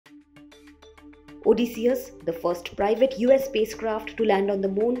Odysseus, the first private US spacecraft to land on the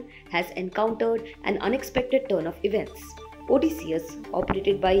moon, has encountered an unexpected turn of events. Odysseus,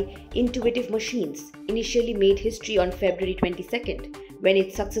 operated by Intuitive Machines, initially made history on February 22nd when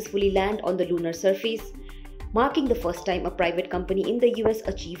it successfully landed on the lunar surface, marking the first time a private company in the US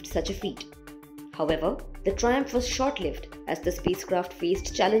achieved such a feat. However, the triumph was short-lived as the spacecraft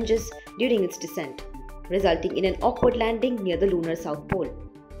faced challenges during its descent, resulting in an awkward landing near the lunar south pole.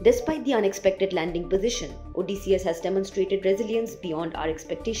 Despite the unexpected landing position, Odysseus has demonstrated resilience beyond our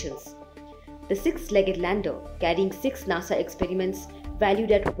expectations. The six-legged lander, carrying 6 NASA experiments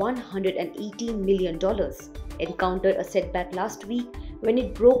valued at $118 million, encountered a setback last week when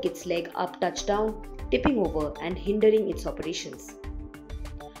it broke its leg up touchdown, tipping over and hindering its operations.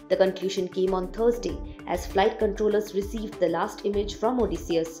 The conclusion came on Thursday as flight controllers received the last image from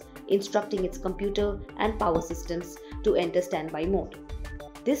Odysseus, instructing its computer and power systems to enter standby mode.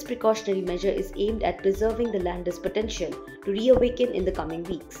 This precautionary measure is aimed at preserving the lander's potential to reawaken in the coming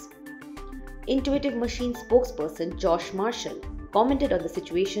weeks. Intuitive Machines spokesperson Josh Marshall commented on the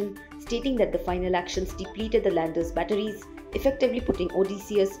situation, stating that the final actions depleted the lander's batteries, effectively putting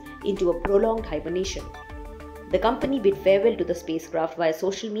Odysseus into a prolonged hibernation. The company bid farewell to the spacecraft via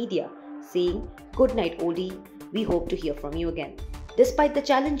social media, saying, "Good night, Odie. We hope to hear from you again." Despite the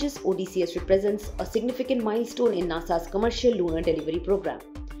challenges, Odysseus represents a significant milestone in NASA's commercial lunar delivery program.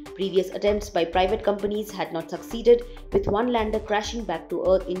 Previous attempts by private companies had not succeeded, with one lander crashing back to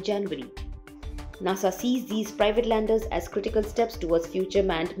Earth in January. NASA sees these private landers as critical steps towards future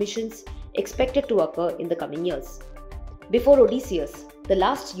manned missions expected to occur in the coming years. Before Odysseus, the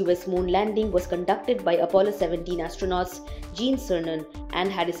last US moon landing was conducted by Apollo 17 astronauts Gene Cernan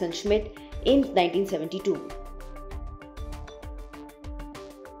and Harrison Schmitt in 1972.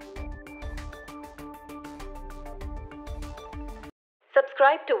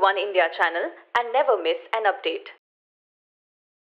 Subscribe to Oneindia channel and never miss an update.